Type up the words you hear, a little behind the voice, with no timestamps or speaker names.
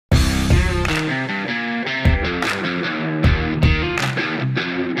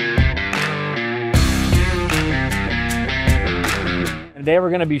Today we're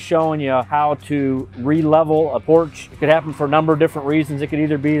going to be showing you how to re-level a porch. It could happen for a number of different reasons. It could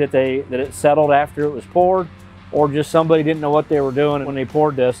either be that it settled after it was poured, or just somebody didn't know what they were doing when they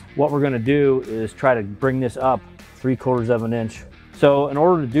poured this. What we're going to do is try to bring this up 3/4 of an inch. So in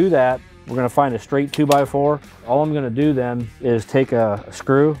order to do that, we're going to find a straight 2x4. All I'm going to do then is take a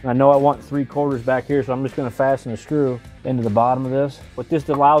screw. I know I want 3/4 back here, so I'm just going to fasten a screw into the bottom of this. What this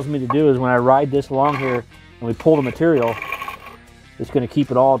allows me to do is when I ride this along here and we pull the material, it's going to keep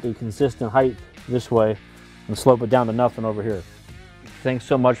it all at the consistent height this way and slope it down to nothing over here. Thanks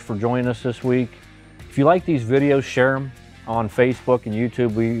so much for joining us this week. If you like these videos, share them on Facebook and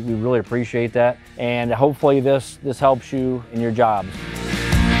YouTube. We really appreciate that. And hopefully this helps you in your jobs.